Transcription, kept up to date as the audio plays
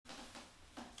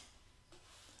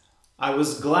I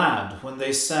was glad when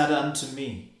they said unto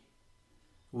me,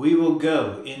 We will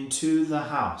go into the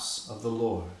house of the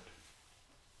Lord.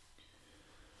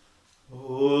 O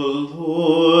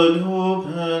Lord,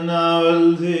 open our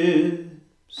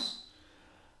lips,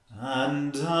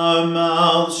 and our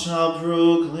mouth shall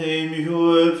proclaim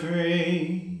your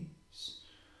praise.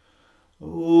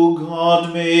 O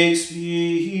God, make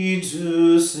speed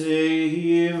to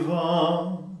save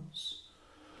us.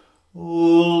 O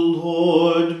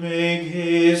Lord, make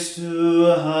haste to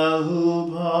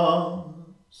help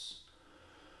us.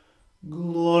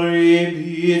 Glory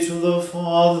be to the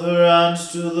Father, and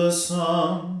to the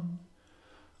Son,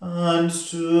 and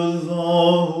to the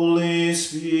Holy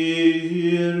Spirit,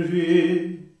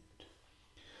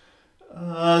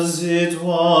 as it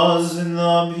was in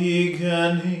the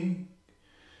beginning,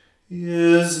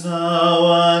 is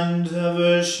now, and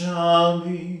ever shall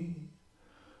be,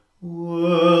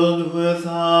 world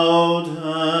without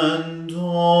end.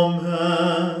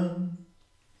 Amen.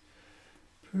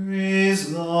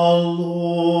 Praise the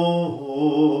Lord.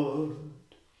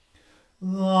 The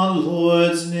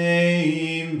Lord's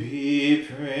name be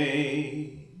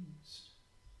praised.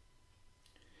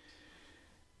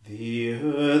 The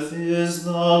earth is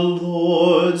the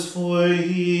Lord's, for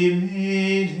he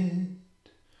made it.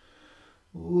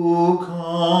 O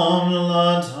come,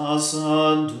 let us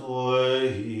adore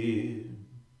him.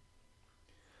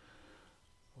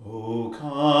 O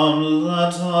come,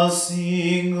 let us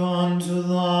sing unto the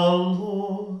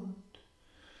Lord.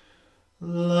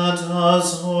 Let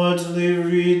us heartily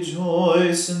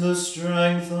rejoice in the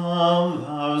strength of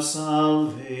our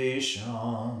salvation.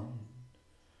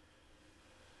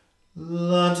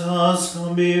 Let us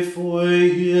come before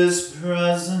his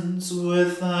presence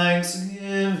with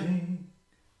thanksgiving,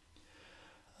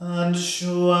 and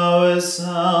show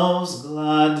ourselves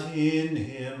glad in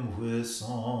him with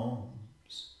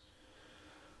psalms.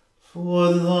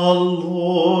 For the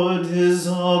Lord is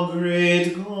a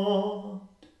great God,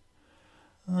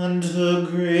 and a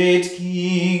great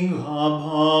King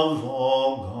above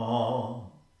all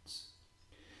gods.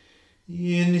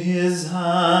 In his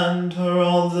hand are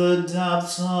all the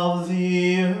depths of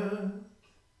the earth,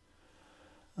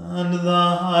 and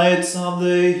the heights of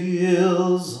the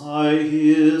hills are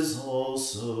his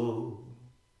also.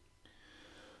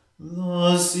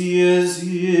 The sea is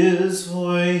his,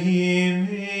 for he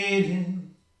made it,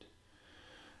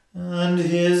 and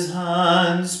his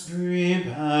hands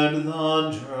prepared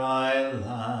the dry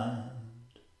land.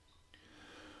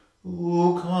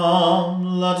 O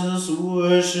come, let us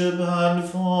worship and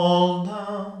fall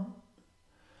down,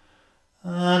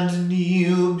 and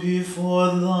kneel before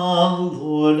the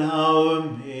Lord our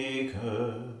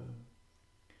Maker.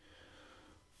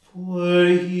 For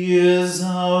he is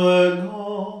our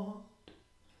God,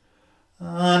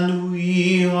 and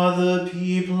we are the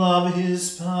people of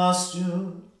his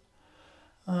pasture,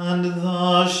 and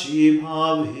the sheep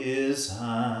of his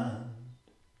hand.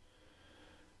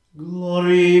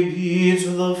 Glory be to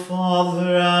the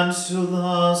Father, and to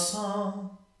the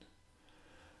Son,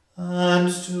 and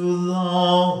to the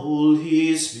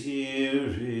Holy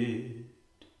Spirit,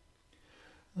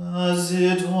 as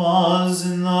it was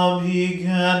in the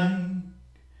beginning,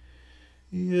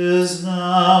 is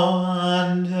now,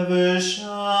 and ever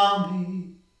shall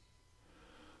be,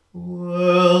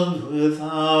 world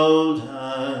without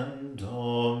end.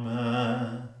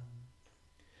 Amen.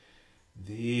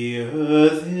 The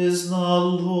earth is the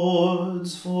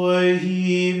Lord's, for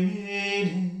he made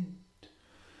it.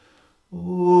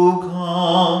 O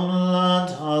come,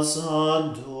 let us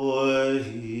adore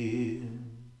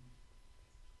him.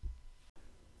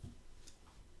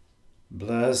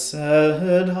 Blessed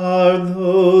are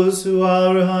those who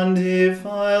are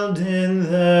undefiled in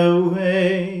their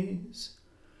ways,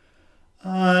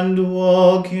 and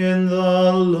walk in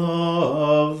the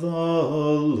law of the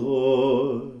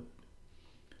Lord.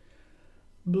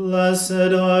 Blessed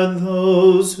are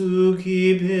those who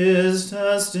keep his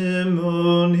testimonies,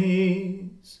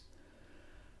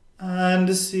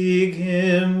 and seek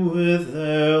him with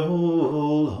their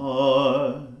whole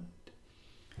heart.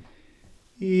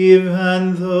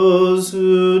 Even those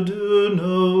who do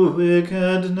no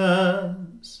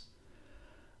wickedness,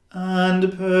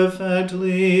 and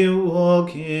perfectly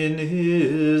walk in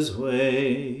his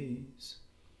ways.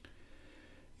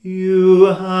 You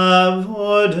have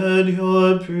ordered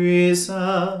your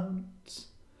precepts,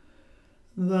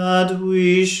 that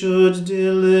we should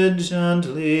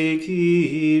diligently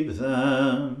keep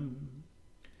them.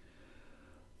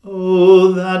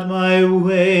 Oh, that my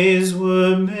ways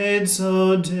were made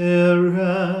so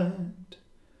direct,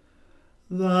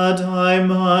 that I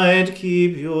might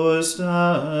keep your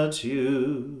statutes.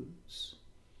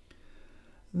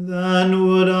 then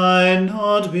would I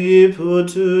not be put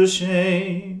to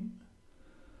shame,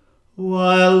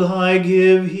 while I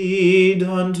give heed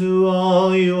unto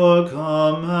all your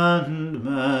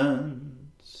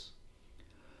commandments.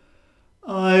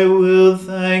 I will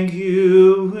thank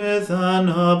you with an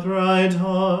upright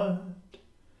heart,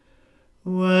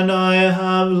 when I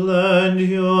have learned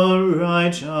your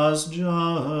righteous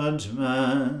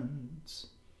judgments.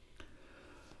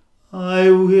 I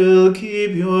will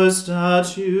keep your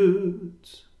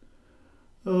statutes.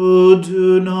 O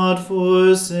do not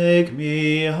forsake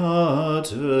me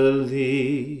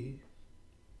utterly.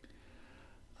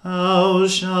 How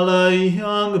shall a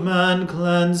young man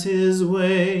cleanse his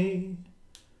way?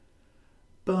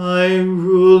 By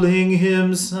ruling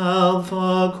himself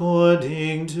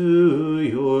according to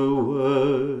your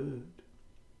word.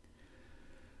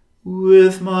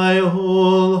 With my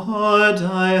whole heart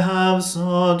I have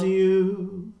sought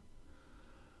you.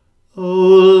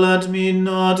 O let me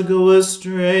not go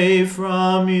astray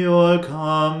from your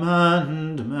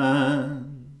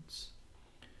commandments.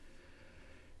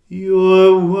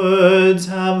 Your words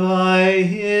have I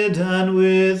hidden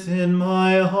within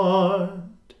my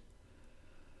heart,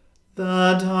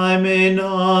 that I may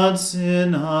not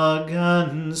sin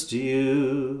against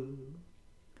you.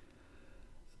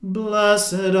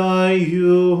 Blessed are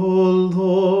you, O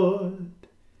Lord.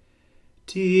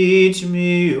 Teach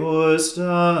me your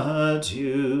statutes.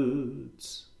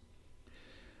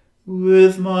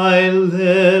 With my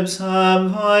lips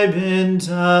have I been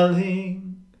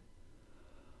telling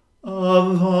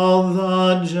of all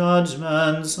the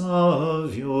judgments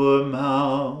of your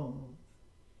mouth.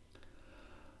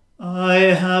 I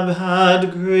have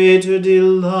had greater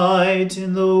delight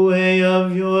in the way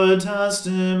of your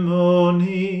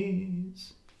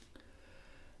testimonies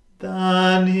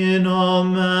than in all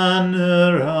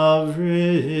manner of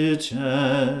riches.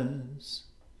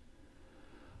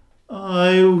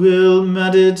 I will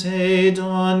meditate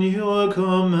on your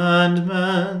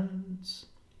commandments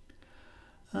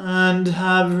and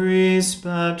have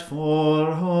respect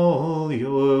for all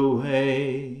your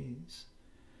ways.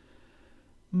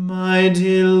 My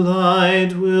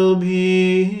delight will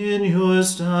be in your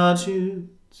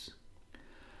statutes,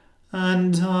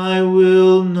 and I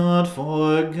will not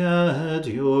forget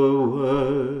your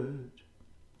word.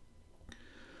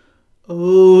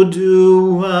 O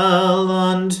do well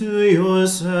unto your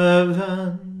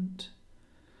servant,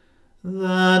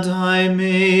 that I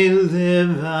may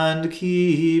live and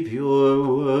keep your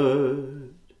word.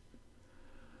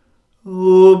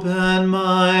 Open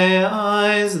my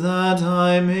eyes that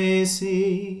I may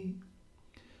see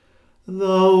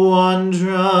the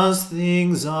wondrous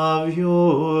things of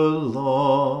your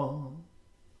law.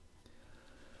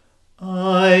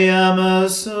 I am a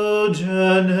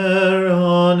sojourner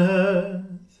on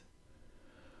earth.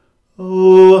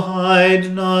 O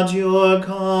hide not your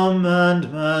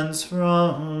commandments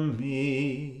from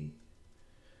me.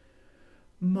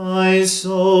 My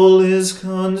soul is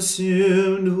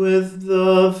consumed with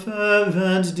the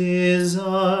fervent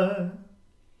desire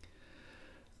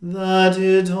that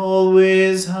it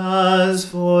always has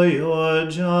for your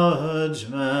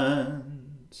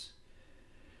judgments.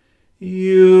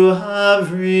 You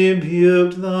have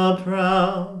rebuked the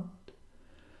proud,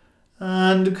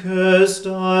 and cursed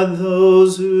are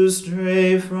those who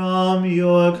stray from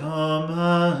your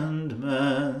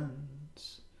commandments.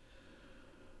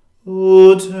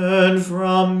 O turn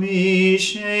from me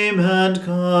shame and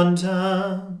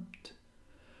contempt,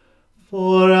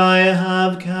 for I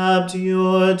have kept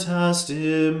your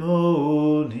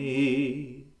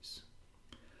testimonies.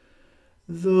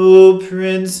 Though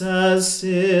princes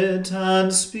sit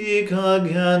and speak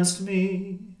against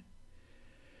me,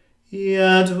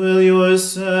 yet will your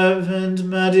servant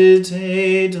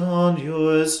meditate on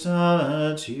your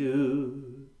statutes.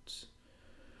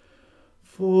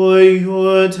 For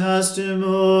your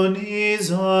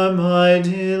testimonies are my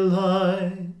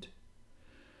delight,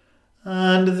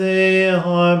 and they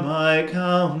are my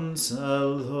counselors.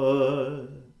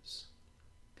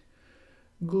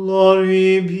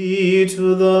 Glory be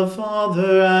to the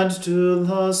Father, and to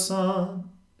the Son,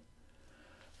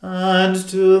 and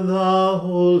to the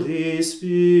Holy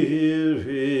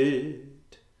Spirit,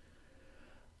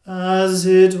 as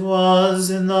it was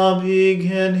in the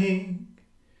beginning,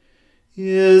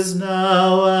 is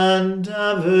now, and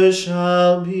ever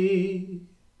shall be,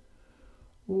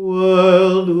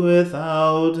 world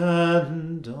without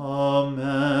end.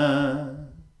 Amen.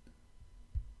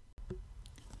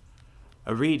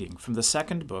 A reading from the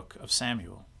second book of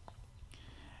Samuel.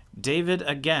 David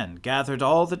again gathered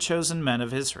all the chosen men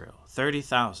of Israel,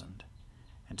 30,000,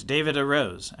 And David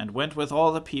arose, and went with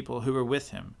all the people who were with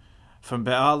him from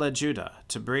Baale-Judah,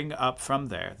 to bring up from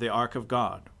there the ark of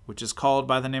God, which is called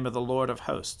by the name of the Lord of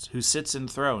hosts, who sits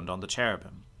enthroned on the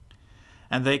cherubim.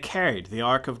 And they carried the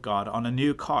ark of God on a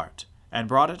new cart, and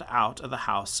brought it out of the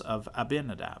house of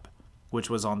Abinadab, which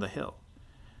was on the hill.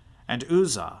 And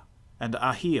Uzzah and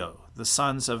Ahio, the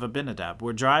sons of Abinadab,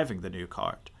 were driving the new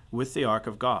cart with the ark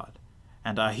of God,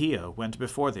 and Ahio went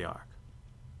before the ark.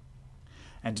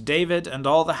 And David and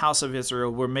all the house of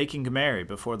Israel were making merry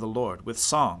before the Lord with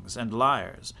songs and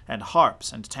lyres, and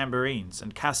harps and tambourines,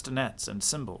 and castanets and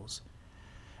cymbals.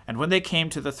 And when they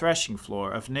came to the threshing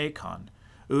floor of Nacon,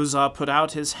 Uzzah put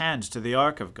out his hand to the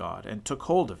ark of God, and took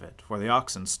hold of it, for the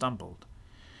oxen stumbled.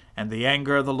 And the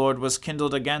anger of the Lord was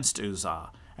kindled against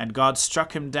Uzzah, and God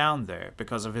struck him down there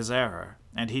because of his error,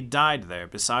 and he died there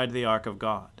beside the ark of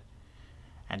God.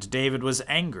 And David was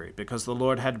angry because the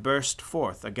Lord had burst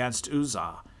forth against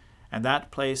Uzzah, and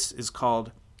that place is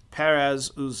called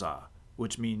Perez Uzzah,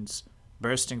 which means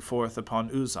bursting forth upon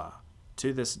Uzzah,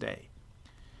 to this day.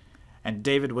 And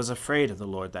David was afraid of the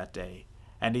Lord that day,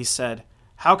 and he said,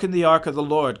 How can the ark of the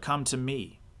Lord come to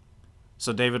me?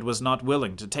 So David was not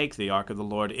willing to take the ark of the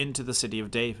Lord into the city of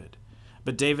David,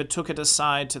 but David took it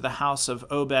aside to the house of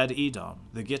Obed-Edom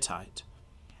the Gittite.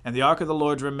 And the ark of the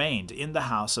Lord remained in the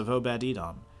house of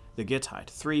Obed-Edom the Gittite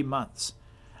 3 months,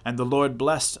 and the Lord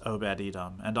blessed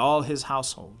Obed-Edom and all his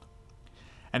household.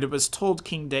 And it was told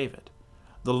King David,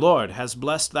 The Lord has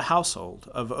blessed the household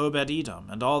of Obed-Edom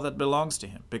and all that belongs to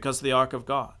him, because of the ark of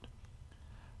God.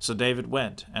 So David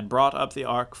went and brought up the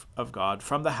ark of God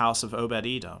from the house of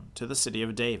Obed-Edom to the city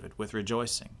of David with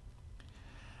rejoicing.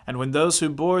 And when those who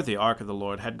bore the ark of the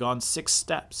Lord had gone 6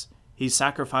 steps, he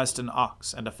sacrificed an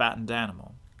ox and a fattened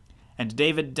animal. And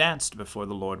David danced before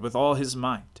the Lord with all his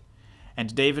might.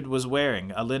 And David was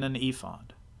wearing a linen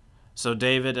ephod. So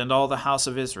David and all the house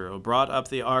of Israel brought up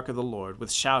the ark of the Lord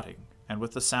with shouting and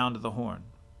with the sound of the horn.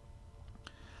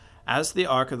 As the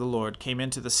ark of the Lord came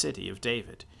into the city of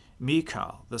David,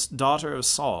 Michal, the daughter of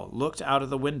Saul, looked out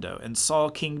of the window and saw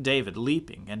King David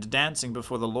leaping and dancing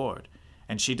before the Lord,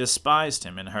 and she despised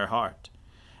him in her heart.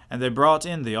 And they brought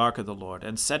in the ark of the Lord,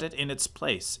 and set it in its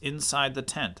place inside the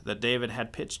tent that David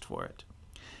had pitched for it.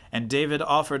 And David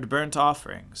offered burnt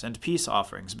offerings and peace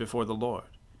offerings before the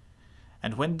Lord.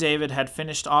 And when David had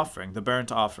finished offering the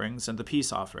burnt offerings and the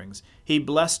peace offerings, he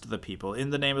blessed the people in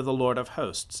the name of the Lord of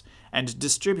hosts, and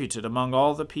distributed among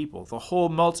all the people, the whole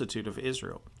multitude of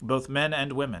Israel, both men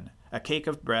and women, a cake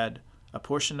of bread, a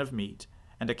portion of meat,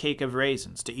 and a cake of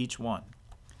raisins to each one.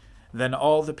 Then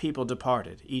all the people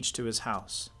departed, each to his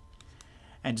house.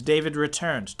 And David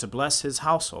returned to bless his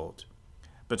household.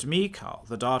 But Michal,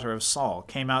 the daughter of Saul,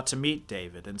 came out to meet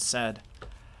David, and said,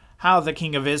 How the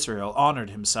king of Israel honored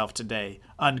himself today,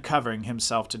 uncovering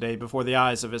himself today before the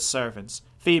eyes of his servants,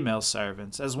 female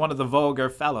servants, as one of the vulgar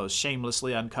fellows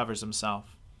shamelessly uncovers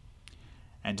himself.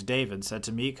 And David said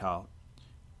to Michal,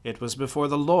 It was before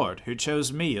the Lord who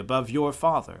chose me above your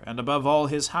father and above all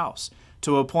his house,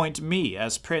 to appoint me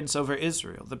as prince over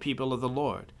Israel, the people of the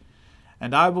Lord.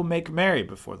 And I will make merry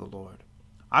before the Lord.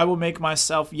 I will make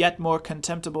myself yet more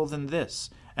contemptible than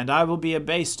this, and I will be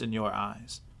abased in your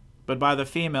eyes. But by the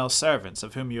female servants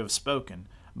of whom you have spoken,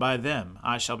 by them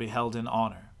I shall be held in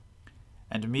honor.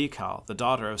 And Michal, the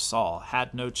daughter of Saul,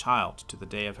 had no child to the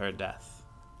day of her death.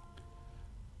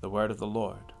 The word of the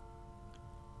Lord.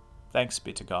 Thanks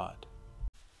be to God.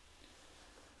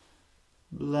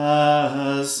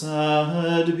 Blessed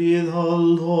be the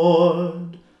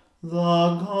Lord, the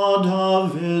God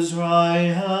of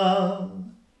Israel.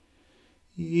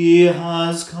 He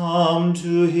has come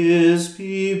to his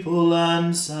people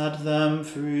and set them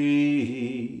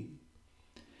free.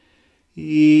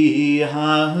 He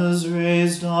has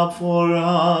raised up for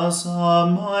us a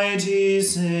mighty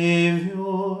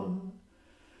Saviour,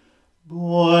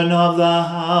 born of the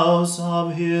house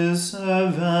of his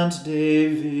servant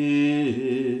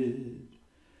David.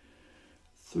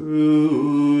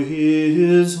 Through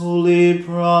his holy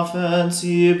prophets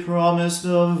he promised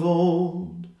of old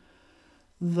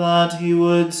that he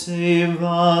would save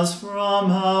us from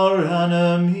our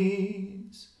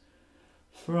enemies,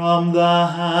 from the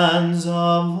hands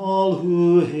of all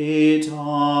who hate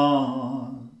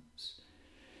us.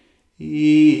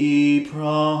 He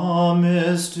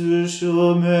promised to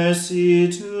show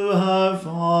mercy to our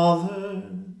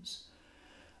fathers,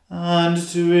 and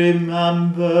to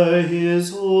remember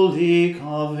his holy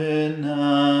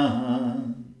covenant.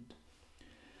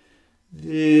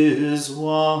 This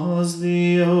was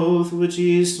the oath which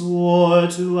he swore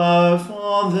to our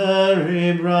father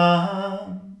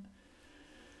Abraham,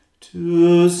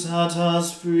 to set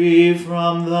us free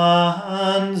from the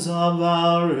hands of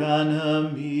our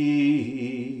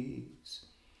enemies,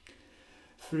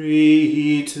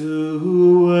 free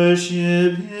to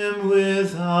worship him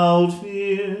without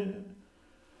fear,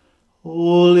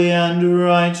 holy and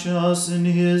righteous in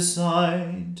his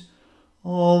sight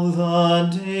all the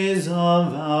days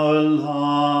of our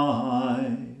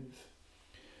life.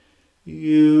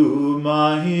 You,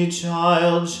 my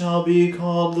child, shall be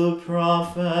called the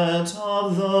prophet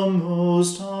of the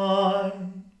Most High,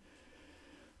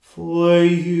 for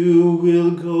you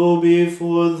will go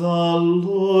before the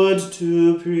Lord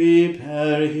to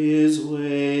prepare his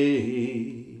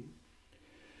way,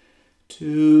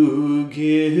 to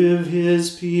give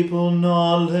his people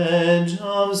knowledge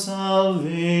of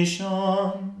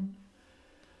salvation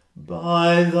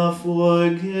by the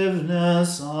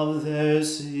forgiveness of their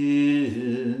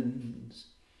sins,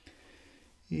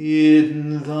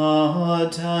 in the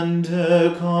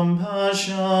tender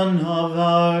compassion of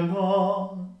our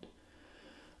God.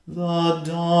 The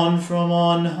dawn from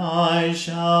on high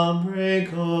shall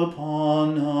break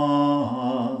upon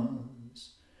us,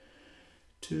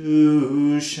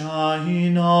 to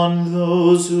shine on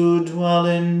those who dwell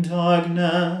in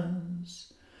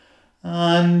darkness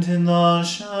and in the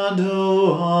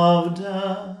shadow of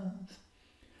death,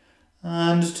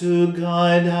 and to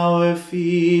guide our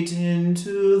feet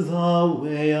into the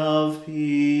way of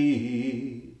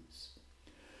peace.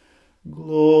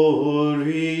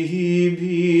 Glory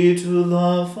be to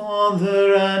the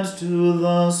Father, and to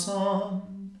the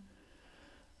Son,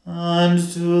 and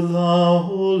to the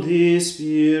Holy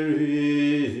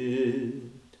Spirit,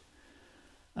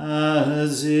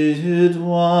 as it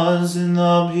was in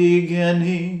the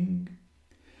beginning,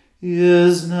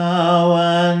 is now,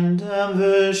 and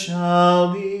ever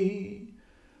shall be,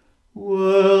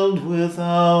 world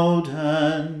without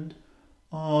end.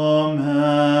 Amen.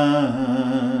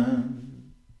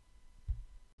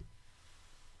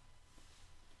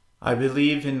 I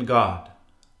believe in God,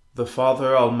 the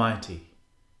Father Almighty,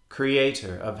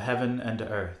 creator of heaven and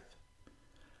earth.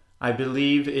 I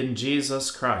believe in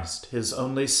Jesus Christ, his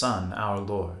only Son, our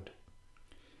Lord.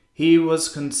 He was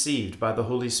conceived by the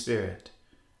Holy Spirit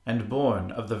and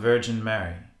born of the Virgin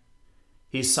Mary.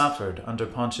 He suffered under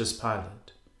Pontius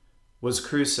Pilate, was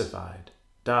crucified,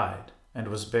 died, and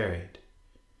was buried.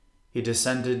 He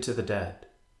descended to the dead.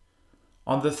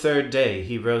 On the third day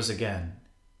he rose again.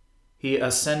 He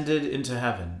ascended into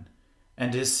heaven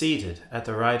and is seated at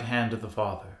the right hand of the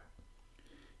Father.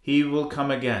 He will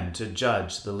come again to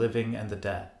judge the living and the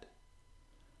dead.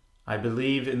 I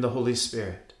believe in the Holy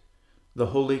Spirit, the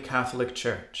Holy Catholic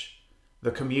Church,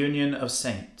 the communion of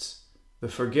saints, the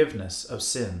forgiveness of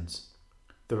sins,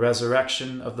 the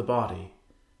resurrection of the body,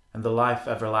 and the life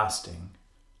everlasting.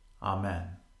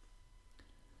 Amen.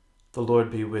 The Lord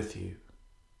be with you.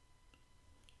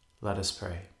 Let us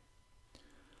pray.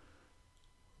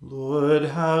 Lord,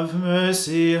 have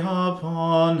mercy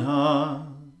upon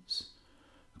us.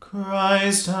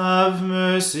 Christ, have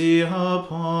mercy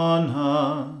upon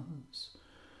us.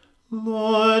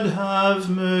 Lord, have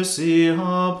mercy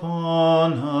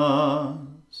upon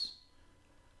us.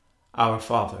 Our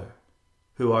Father,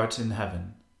 who art in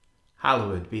heaven,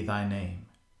 hallowed be thy name.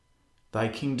 Thy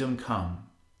kingdom come,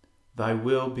 thy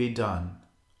will be done,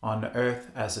 on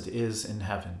earth as it is in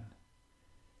heaven.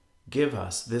 Give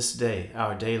us this day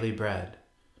our daily bread,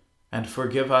 and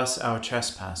forgive us our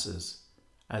trespasses,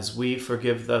 as we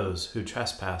forgive those who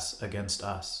trespass against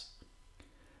us.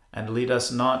 And lead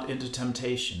us not into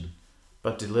temptation,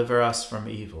 but deliver us from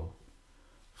evil.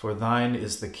 For thine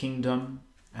is the kingdom,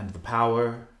 and the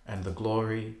power, and the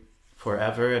glory,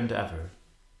 forever and ever.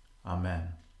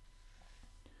 Amen.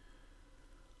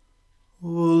 O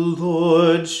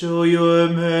Lord, show your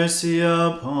mercy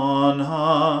upon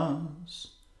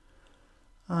us,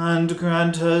 and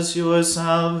grant us your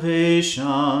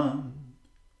salvation.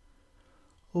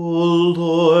 O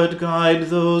Lord, guide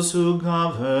those who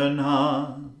govern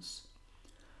us,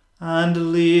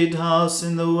 and lead us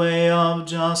in the way of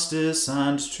justice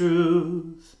and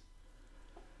truth.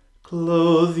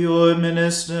 Clothe your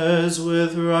ministers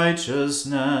with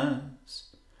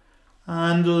righteousness,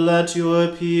 and let your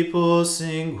people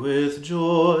sing with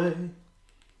joy.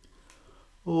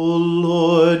 O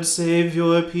Lord, save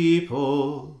your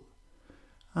people,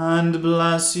 and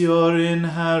bless your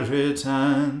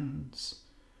inheritance.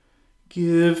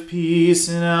 Give peace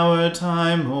in our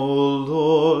time, O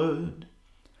Lord,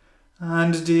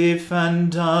 and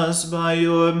defend us by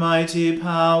your mighty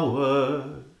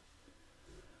power.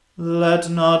 Let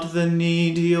not the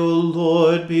needy, O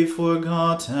Lord, be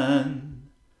forgotten,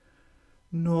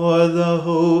 nor the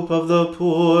hope of the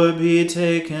poor be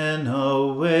taken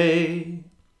away.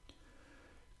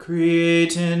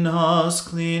 Create in us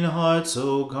clean hearts,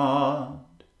 O God,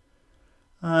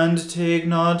 and take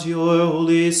not your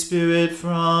Holy Spirit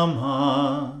from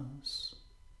us.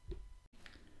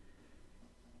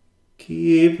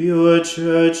 Keep your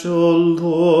church, O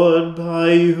Lord,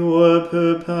 by your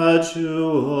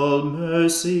perpetual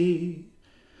mercy,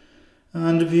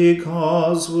 and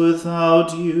because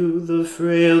without you the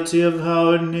frailty of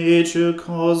our nature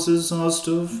causes us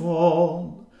to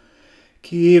fall,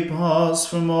 keep us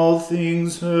from all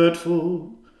things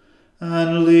hurtful,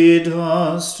 and lead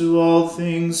us to all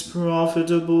things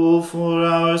profitable for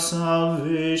our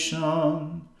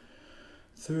salvation.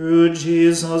 Through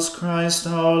Jesus Christ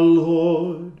our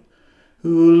Lord,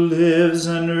 who lives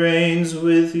and reigns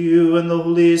with you and the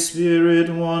Holy Spirit,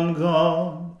 one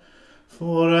God,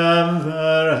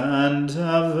 forever and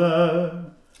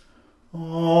ever.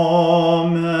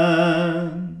 Amen.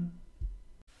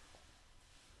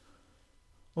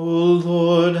 O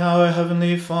Lord, our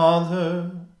heavenly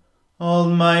Father,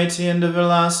 Almighty and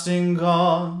everlasting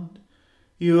God,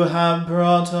 you have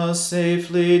brought us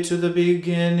safely to the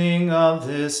beginning of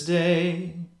this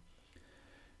day.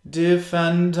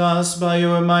 Defend us by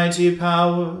your mighty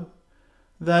power,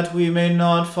 that we may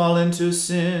not fall into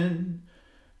sin,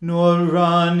 nor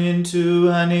run into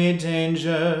any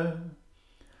danger,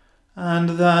 and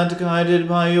that, guided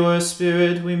by your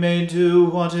Spirit, we may do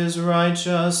what is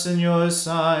righteous in your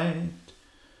sight.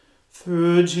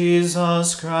 Through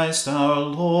Jesus Christ our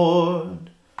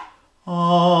Lord.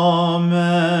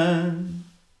 Amen.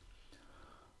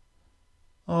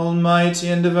 Almighty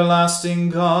and everlasting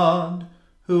God,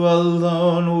 who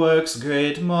alone works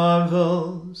great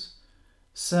marvels,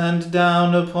 send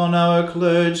down upon our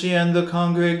clergy and the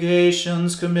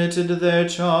congregations committed to their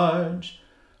charge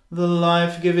the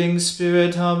life-giving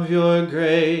Spirit of your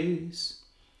grace.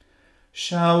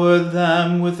 Shower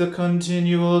them with the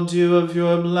continual dew of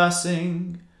your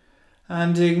blessing,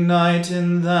 and ignite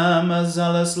in them a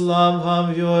zealous love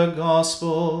of your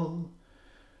gospel.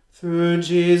 Through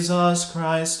Jesus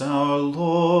Christ our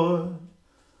Lord.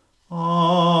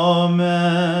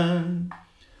 Amen.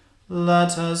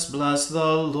 Let us bless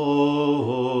the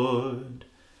Lord.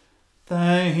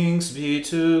 Thanks be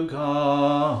to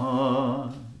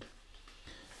God.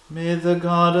 May the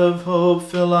God of hope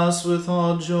fill us with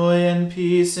all joy and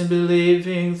peace in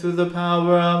believing through the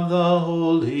power of the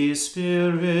Holy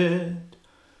Spirit.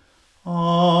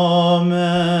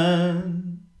 Amen.